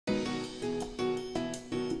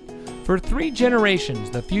For 3 generations,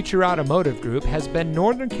 the Future Automotive Group has been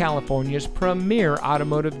Northern California's premier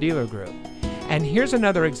automotive dealer group. And here's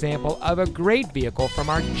another example of a great vehicle from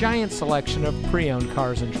our giant selection of pre-owned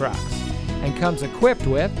cars and trucks. And comes equipped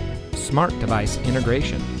with smart device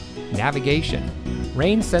integration, navigation,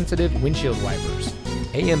 rain-sensitive windshield wipers,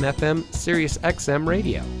 AM/FM Sirius XM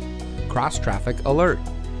radio, cross-traffic alert,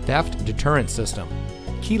 theft deterrent system,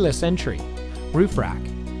 keyless entry, roof rack,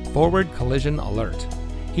 forward collision alert,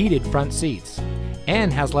 heated front seats,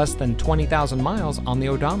 and has less than 20,000 miles on the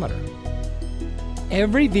odometer.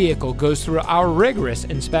 Every vehicle goes through our rigorous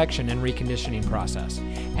inspection and reconditioning process.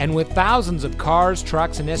 And with thousands of cars,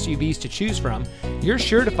 trucks, and SUVs to choose from, you're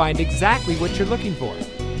sure to find exactly what you're looking for.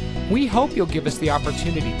 We hope you'll give us the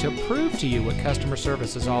opportunity to prove to you what customer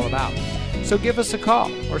service is all about. So give us a call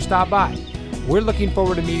or stop by. We're looking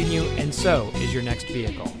forward to meeting you, and so is your next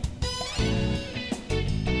vehicle.